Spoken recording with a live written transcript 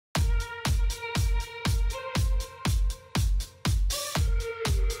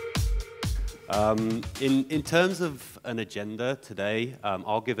In terms of an agenda today,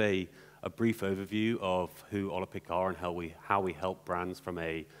 I'll give a brief overview of who Olapic are and how we help brands from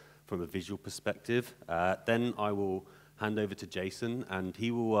a visual perspective. Then I will hand over to Jason, and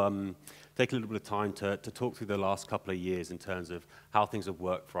he will take a little bit of time to talk through the last couple of years in terms of how things have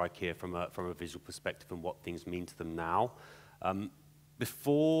worked for Ikea from a visual perspective and what things mean to them now.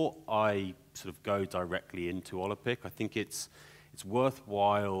 Before I sort of go directly into Olapic, I think it's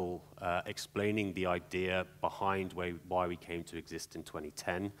worthwhile explaining the idea behind why we came to exist in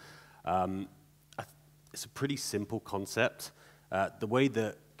 2010. It's a pretty simple concept. The way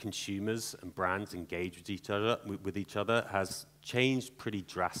that consumers and brands engage with each other has changed pretty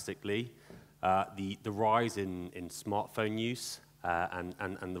drastically. The rise in smartphone use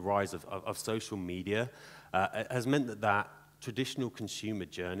and the rise of social media has meant that traditional consumer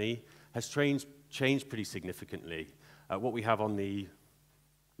journey has changed pretty significantly. What we have on the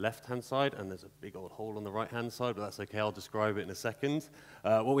left-hand side, and there's a big old hole on the right-hand side, but that's okay, I'll describe it in a second.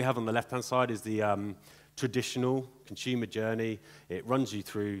 What we have on the left-hand side is the traditional consumer journey. It runs you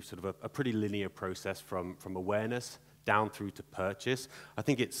through sort of a pretty linear process from awareness down through to purchase. I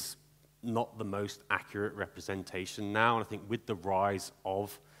think it's not the most accurate representation now, and I think with the rise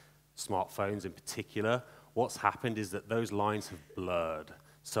of smartphones in particular, what's happened is that those lines have blurred.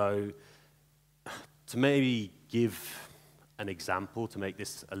 So to maybe give an example to make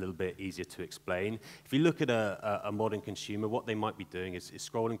this a little bit easier to explain, if you look at a modern consumer, what they might be doing is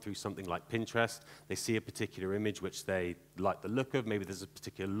scrolling through something like Pinterest. They see a particular image which they like the look of. Maybe there's a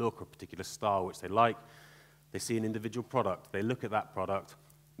particular look or a particular style which they like. They see an individual product. They look at that product.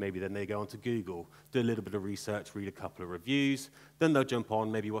 Maybe then they go onto Google, do a little bit of research, read a couple of reviews. Then they'll jump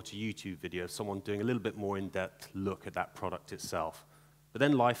on, maybe watch a YouTube video of someone doing a little bit more in-depth look at that product itself. But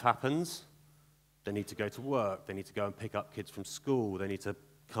then life happens. They need to go to work. They need to go and pick up kids from school. They need to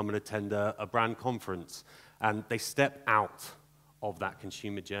come and attend a brand conference. And they step out of that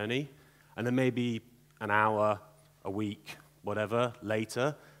consumer journey. And then maybe an hour, a week, whatever,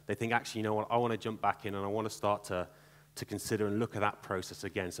 later, they think, actually, you know what, I want to jump back in and I want to start to consider and look at that process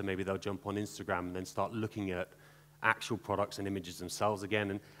again. So maybe they'll jump on Instagram and then start looking at actual products and images themselves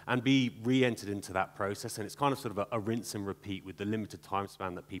again and be re-entered into that process. And it's kind of sort of a rinse and repeat with the limited time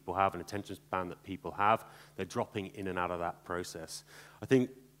span that people have and attention span that people have. They're dropping in and out of that process. I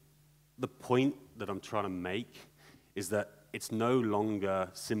think the point that I'm trying to make is that it's no longer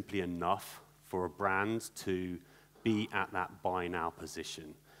simply enough for a brand to be at that buy now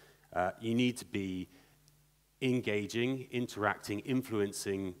position. You need to be engaging, interacting,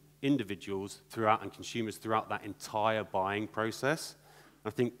 influencing individuals throughout and consumers throughout that entire buying process. I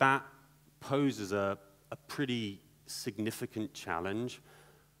think that poses a pretty significant challenge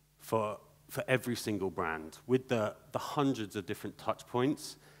for every single brand. With the hundreds of different touch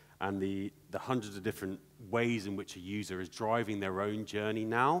points and the hundreds of different ways in which a user is driving their own journey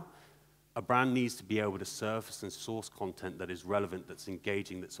now, a brand needs to be able to surface and source content that is relevant, that's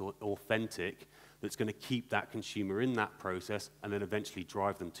engaging, that's authentic, that's going to keep that consumer in that process and then eventually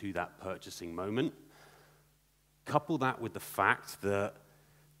drive them to that purchasing moment. Couple that with the fact that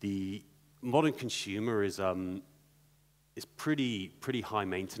the modern consumer is pretty high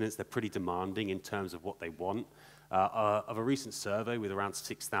maintenance. They're pretty demanding in terms of what they want. Of a recent survey with around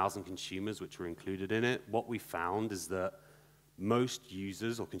 6,000 consumers, which were included in it, what we found is that most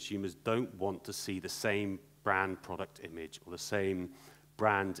users or consumers don't want to see the same brand product image or the same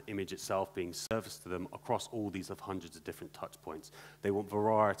brand image itself being surfaced to them across all these hundreds of different touch points. They want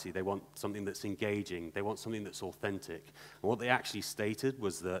variety. They want something that's engaging. They want something that's authentic. And what they actually stated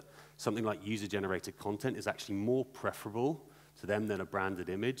was that something like user-generated content is actually more preferable to them than a branded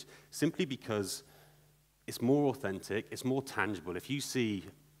image, simply because it's more authentic, it's more tangible. If you see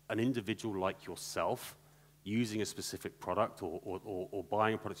an individual like yourself using a specific product or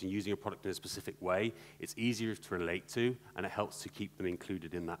buying a product and using a product in a specific way, it's easier to relate to, and it helps to keep them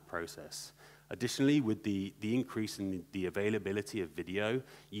included in that process. Additionally, with the increase in the availability of video,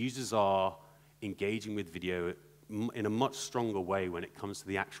 users are engaging with video in a much stronger way when it comes to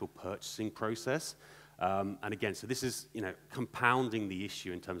the actual purchasing process. And again, so this is compounding the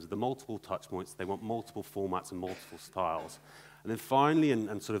issue in terms of the multiple touch points. They want multiple formats and multiple styles. And then finally,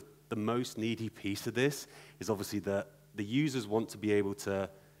 and sort of the most needy piece of this is obviously that the users want to be able to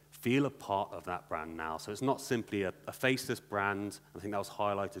feel a part of that brand now. So it's not simply a faceless brand. I think that was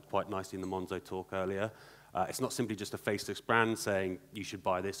highlighted quite nicely in the Monzo talk earlier. It's not simply just a faceless brand saying you should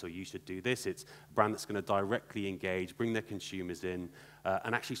buy this or you should do this. It's a brand that's going to directly engage, bring their consumers in,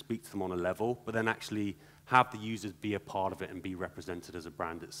 and actually speak to them on a level, but then actually have the users be a part of it and be represented as a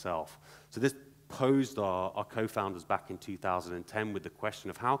brand itself. So this posed our co-founders back in 2010 with the question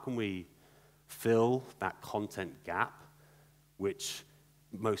of how can we fill that content gap, which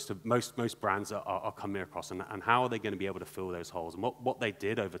most brands are coming across, and how are they going to be able to fill those holes? And what they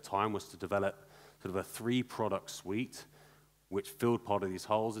did over time was to develop sort of a 3-product suite which filled part of these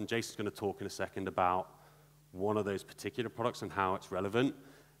holes, and Jason's going to talk in a second about one of those particular products and how it's relevant.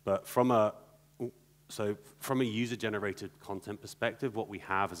 But from a user-generated content perspective, what we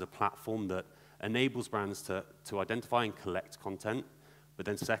have is a platform that enables brands to identify and collect content. But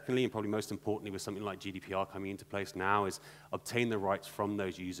then secondly, and probably most importantly with something like GDPR coming into place now, is obtain the rights from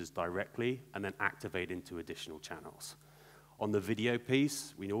those users directly and then activate into additional channels. On the video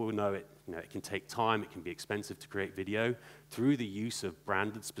piece, we all know it can take time, it can be expensive to create video. Through the use of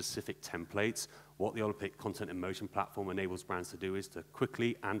branded specific templates, what the Olapic Content in Motion platform enables brands to do is to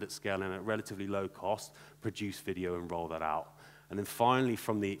quickly and at scale and at relatively low cost produce video and roll that out. And then finally,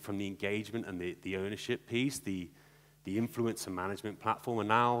 from the engagement and the ownership piece, the influencer management platform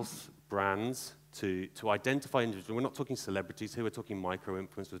allows brands to identify individuals. We're not talking celebrities here, we're talking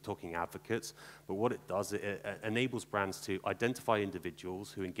micro-influencers, we're talking advocates, but what it does, it enables brands to identify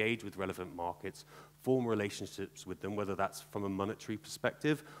individuals who engage with relevant markets, form relationships with them, whether that's from a monetary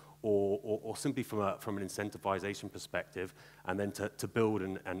perspective or simply from an incentivization perspective, and then to build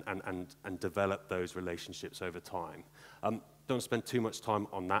and develop those relationships over time. Don't spend too much time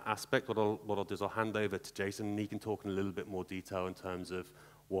on that aspect. What I'll do is I'll hand over to Jason, and he can talk in a little bit more detail in terms of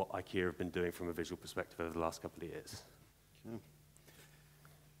what Ikea have been doing from a visual perspective over the last couple of years. Okay.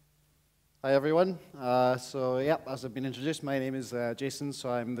 Hi, everyone. As I've been introduced, my name is Jason, so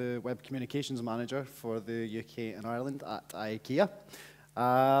I'm the Web Communications Manager for the UK and Ireland at Ikea.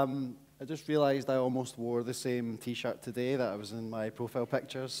 I just realized I almost wore the same t-shirt today that I was in my profile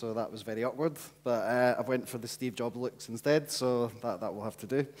picture, so that was very awkward. But I went for the Steve Jobs looks instead, so that will have to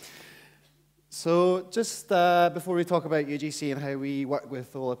do. So just before we talk about UGC and how we work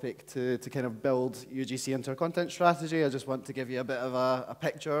with Olapic to kind of build UGC into our content strategy, I just want to give you a bit of a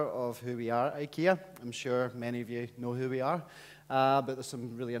picture of who we are at Ikea. I'm sure many of you know who we are, but there's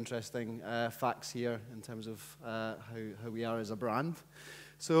some really interesting facts here in terms of how we are as a brand.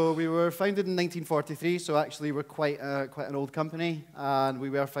 So we were founded in 1943, so actually we're quite an old company, and we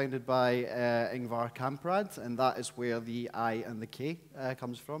were founded by Ingvar Kamprad, and that is where the I and the K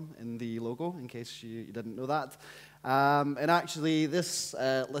comes from in the logo, in case you didn't know that. And actually, this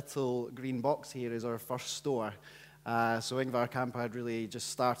little green box here is our first store. So Ingvar Kamprad really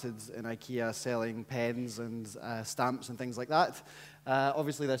just started in Ikea selling pens and stamps and things like that.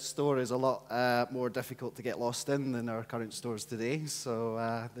 Obviously, this store is a lot more difficult to get lost in than our current stores today,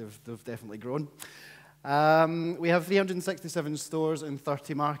 so they've definitely grown. We have 367 stores in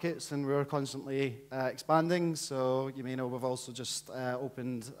 30 markets, and we're constantly expanding. So you may know we've also just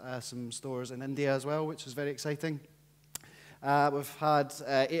opened some stores in India as well, which is very exciting. We've had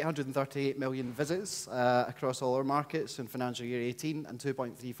 838 million visits across all our markets in financial year 18 and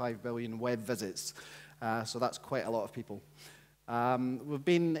 2.35 billion web visits. So that's quite a lot of people. We've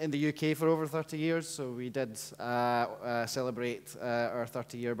been in the UK for over 30 years, so we did celebrate our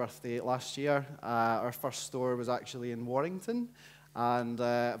 30-year birthday last year. Our first store was actually in Warrington, and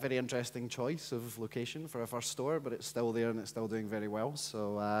a very interesting choice of location for our first store, but it's still there and it's still doing very well,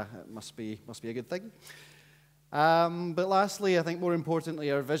 so it must be a good thing. But lastly, I think more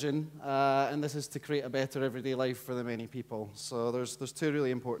importantly, our vision, and this is to create a better everyday life for the many people. So there's two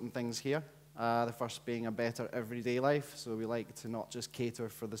really important things here. The first being a better everyday life. So we like to not just cater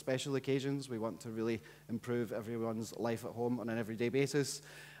for the special occasions. We want to really improve everyone's life at home on an everyday basis,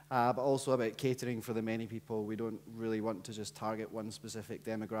 but also about catering for the many people. We don't really want to just target one specific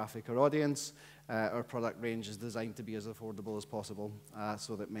demographic or audience. Our product range is designed to be as affordable as possible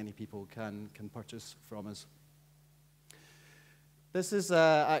so that many people can purchase from us. This is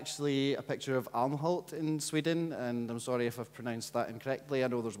actually a picture of Almhult in Sweden, and I'm sorry if I've pronounced that incorrectly. I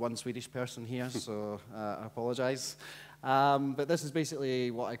know there's one Swedish person here, so I apologize. But this is basically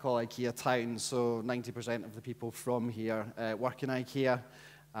what I call IKEA town, so 90% of the people from here work in IKEA.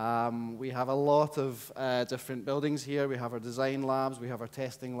 We have a lot of different buildings here. We have our design labs, we have our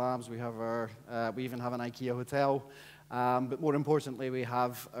testing labs, we even have an IKEA hotel. But more importantly, we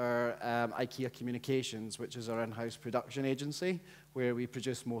have our IKEA Communications, which is our in-house production agency, where we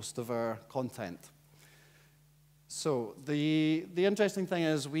produce most of our content. So the interesting thing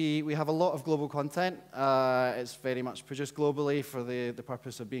is we have a lot of global content. It's very much produced globally for the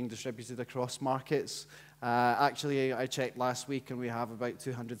purpose of being distributed across markets. Actually, I checked last week, and we have about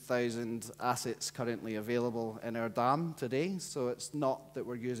 200,000 assets currently available in our DAM today. So it's not that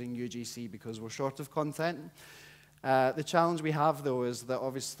we're using UGC because we're short of content. The challenge we have, though, is that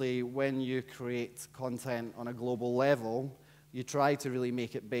obviously when you create content on a global level, you try to really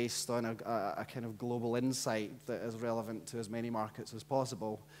make it based on a kind of global insight that is relevant to as many markets as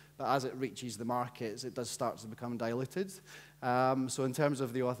possible. But as it reaches the markets, it does start to become diluted. So in terms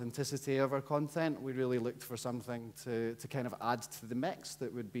of the authenticity of our content, we really looked for something to kind of add to the mix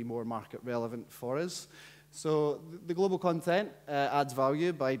that would be more market relevant for us. So the global content adds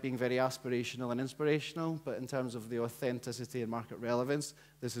value by being very aspirational and inspirational, but in terms of the authenticity and market relevance,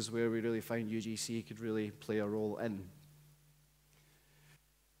 this is where we really found UGC could really play a role in.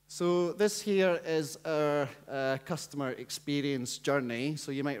 So this here is our customer experience journey.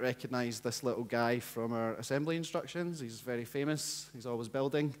 So you might recognize this little guy from our assembly instructions. He's very famous. He's always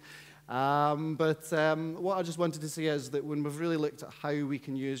building. But what I just wanted to say is that when we've really looked at how we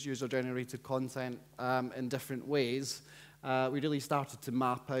can use user-generated content in different ways, we really started to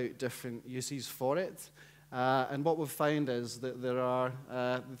map out different uses for it. And what we've found is that there are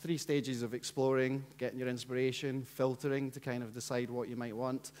the 3 stages of exploring, getting your inspiration, filtering to kind of decide what you might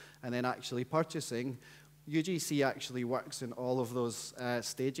want, and then actually purchasing. UGC actually works in all of those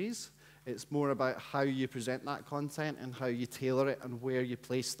stages. It's more about how you present that content and how you tailor it and where you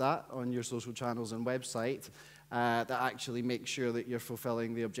place that on your social channels and website that actually make sure that you're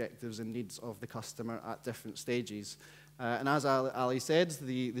fulfilling the objectives and needs of the customer at different stages. And as Ali said,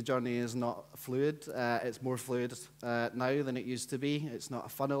 the journey is not fluid. It's more fluid now than it used to be. It's not a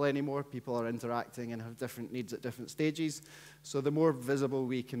funnel anymore. People are interacting and have different needs at different stages. So the more visible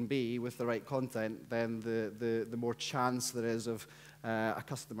we can be with the right content, then the more chance there is of a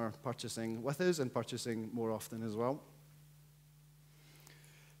customer purchasing with us and purchasing more often as well.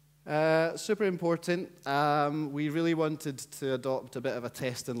 Super important. We really wanted to adopt a bit of a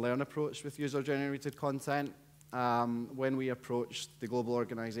test and learn approach with user-generated content. When we approached the global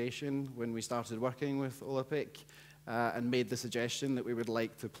organization, when we started working with Olapic, and made the suggestion that we would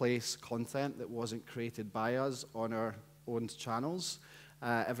like to place content that wasn't created by us on our owned channels,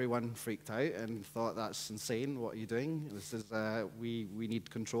 everyone freaked out and thought, that's insane, what are you doing? This is, we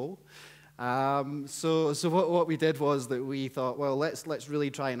need control. So what we did was that we thought, well, let's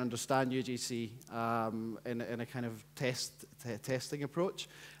really try and understand UGC in a kind of testing approach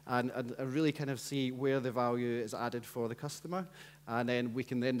and really kind of see where the value is added for the customer. And then we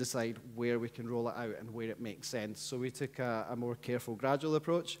can then decide where we can roll it out and where it makes sense. So we took a more careful, gradual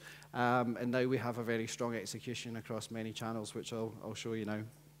approach. And now we have a very strong execution across many channels, which I'll show you now.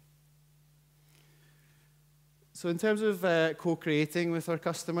 So in terms of co-creating with our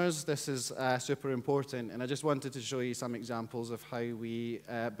customers, this is super important. And I just wanted to show you some examples of how we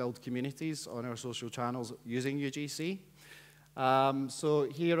build communities on our social channels using UGC. So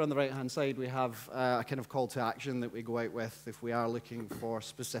here on the right-hand side, we have a kind of call to action that we go out with if we are looking for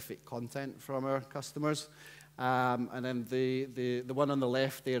specific content from our customers. And then the one on the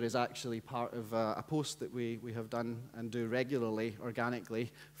left there is actually part of a post that we have done and do regularly,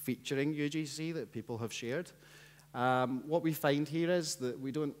 organically, featuring UGC that people have shared. What we find here is that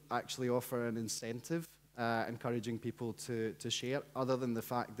we don't actually offer an incentive encouraging people to share, other than the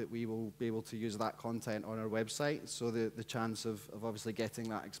fact that we will be able to use that content on our website, so the chance of obviously getting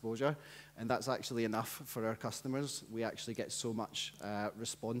that exposure. And that's actually enough for our customers. We actually get so much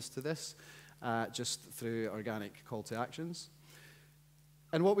response to this just through organic call to actions.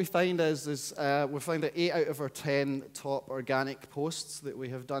 And what we find is we find that 8 out of our 10 top organic posts that we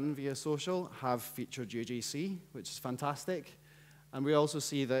have done via social have featured UGC, which is fantastic. And we also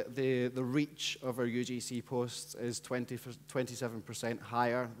see that the reach of our UGC posts is 27%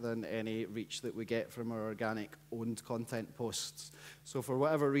 higher than any reach that we get from our organic owned content posts. So for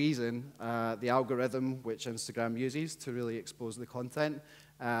whatever reason, the algorithm which Instagram uses to really expose the content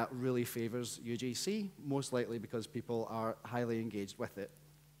really favors UGC, most likely because people are highly engaged with it.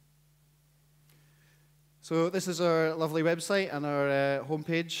 So this is our lovely website and our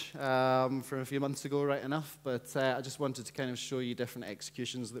homepage from a few months ago, right enough, but I just wanted to kind of show you different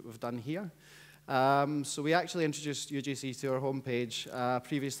executions that we've done here. So we actually introduced UGC to our homepage.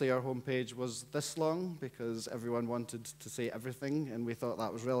 Previously, our homepage was this long because everyone wanted to say everything, and we thought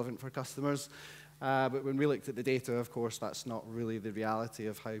that was relevant for customers. But when we looked at the data, of course, that's not really the reality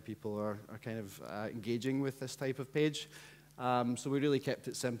of how people are kind of engaging with this type of page. So we really kept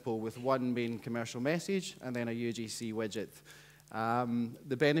it simple with one main commercial message and then a UGC widget.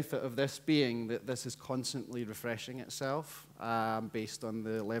 The benefit of this being that this is constantly refreshing itself based on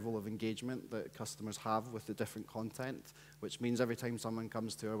the level of engagement that customers have with the different content, which means every time someone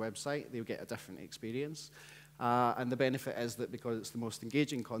comes to our website, they'll get a different experience. And the benefit is that because it's the most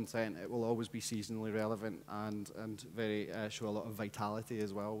engaging content, it will always be seasonally relevant and very show a lot of vitality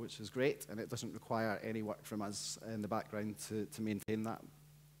as well, which is great. And it doesn't require any work from us in the background to maintain that.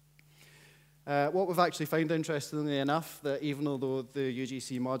 What we've actually found, interestingly enough, that even though the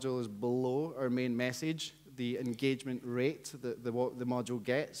UGC module is below our main message, the engagement rate that the module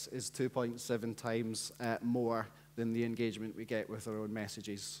gets is 2.7 times more than the engagement we get with our own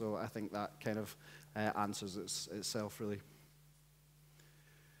messages. So I think that kind of answers itself, really.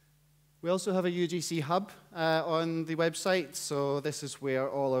 We also have a UGC hub on the website, so this is where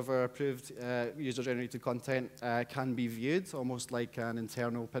all of our approved user-generated content can be viewed, almost like an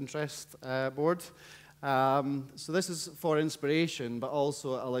internal Pinterest board. So this is for inspiration, but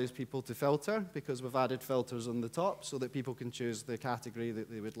also it allows people to filter, because we've added filters on the top so that people can choose the category that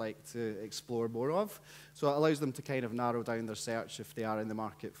they would like to explore more of. So it allows them to kind of narrow down their search if they are in the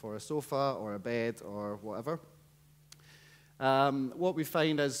market for a sofa or a bed or whatever. What we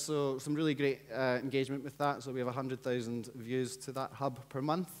find is some really great engagement with that. So we have 100,000 views to that hub per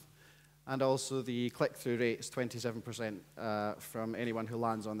month. And also the click-through rate is 27% from anyone who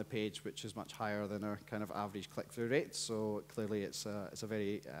lands on the page, which is much higher than our kind of average click-through rate. So clearly it's a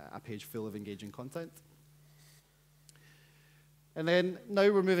page full of engaging content. And then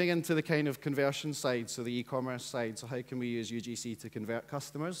now we're moving into the kind of conversion side, so the e-commerce side. So how can we use UGC to convert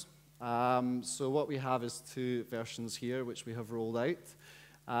customers? So what we have is two versions here, which we have rolled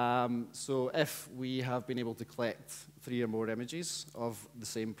out. So if we have been able to collect 3 or more images of the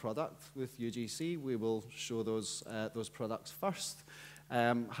same product with UGC, we will show those products first.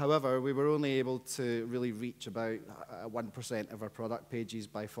 However, we were only able to really reach about 1% of our product pages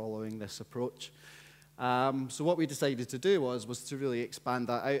by following this approach. So what we decided to do was to really expand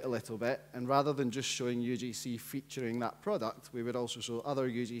that out a little bit, and rather than just showing UGC featuring that product, we would also show other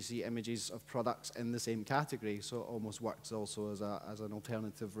UGC images of products in the same category, so it almost works also as an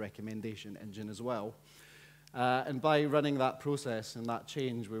alternative recommendation engine as well. And by running that process and that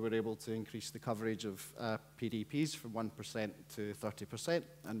change, we were able to increase the coverage of PDPs from 1% to 30%,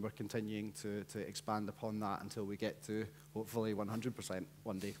 and we're continuing to expand upon that until we get to, hopefully, 100%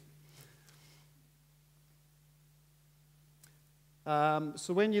 one day.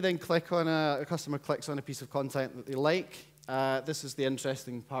 So when you then click on a customer clicks on a piece of content that they like, this is the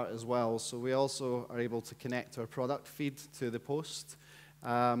interesting part as well. So we also are able to connect our product feed to the post.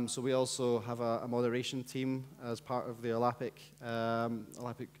 So we also have a moderation team as part of the Olapic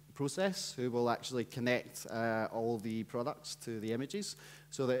process, who will actually connect all the products to the images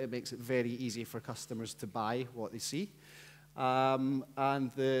so that it makes it very easy for customers to buy what they see.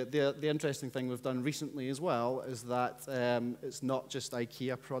 And the interesting thing we've done recently as well is that it's not just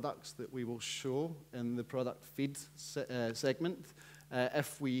Ikea products that we will show in the product feed segment.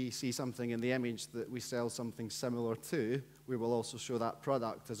 If we see something in the image that we sell something similar to, we will also show that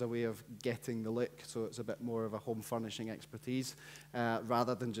product as a way of getting the look, so it's a bit more of a home furnishing expertise,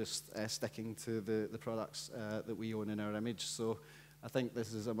 rather than just sticking to the products that we own in our image. So I think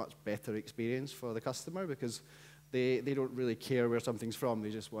this is a much better experience for the customer, because they don't really care where something's from,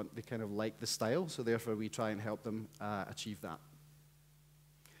 they kind of like the style, so therefore we try and help them achieve that.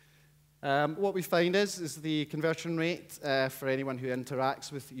 What we find is the conversion rate for anyone who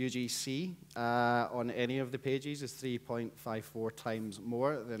interacts with UGC on any of the pages is 3.54 times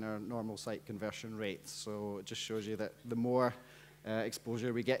more than our normal site conversion rate. So it just shows you that the more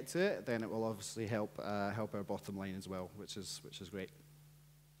exposure we get to it, then it will obviously help our bottom line as well, which is great.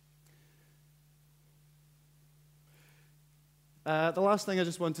 The last thing I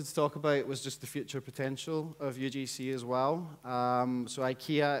just wanted to talk about was just the future potential of UGC as well. So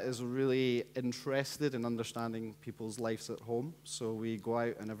Ikea is really interested in understanding people's lives at home. So we go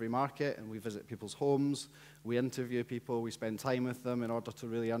out in every market and we visit people's homes, we interview people, we spend time with them in order to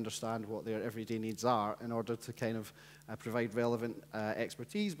really understand what their everyday needs are, in order to kind of provide relevant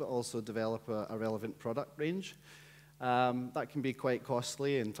expertise, but also develop a relevant product range. That can be quite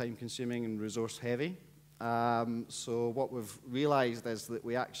costly and time-consuming and resource-heavy. So what we've realized is that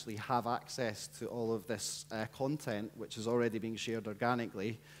we actually have access to all of this content, which is already being shared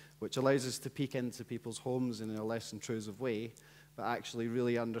organically, which allows us to peek into people's homes in a less intrusive way, but actually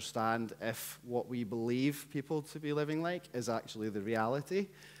really understand if what we believe people to be living like is actually the reality.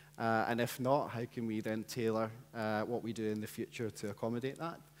 And if not, how can we then tailor what we do in the future to accommodate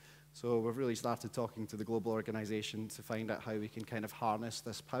that? So we've really started talking to the global organization to find out how we can kind of harness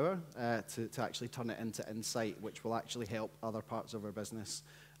this power to actually turn it into insight, which will actually help other parts of our business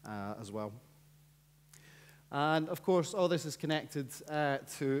as well. And of course, all this is connected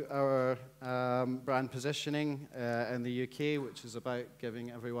to our brand positioning in the UK, which is about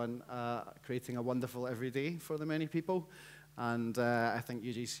giving everyone, creating a wonderful everyday for the many people. And I think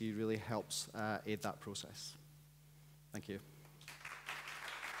UGC really helps aid that process. Thank you.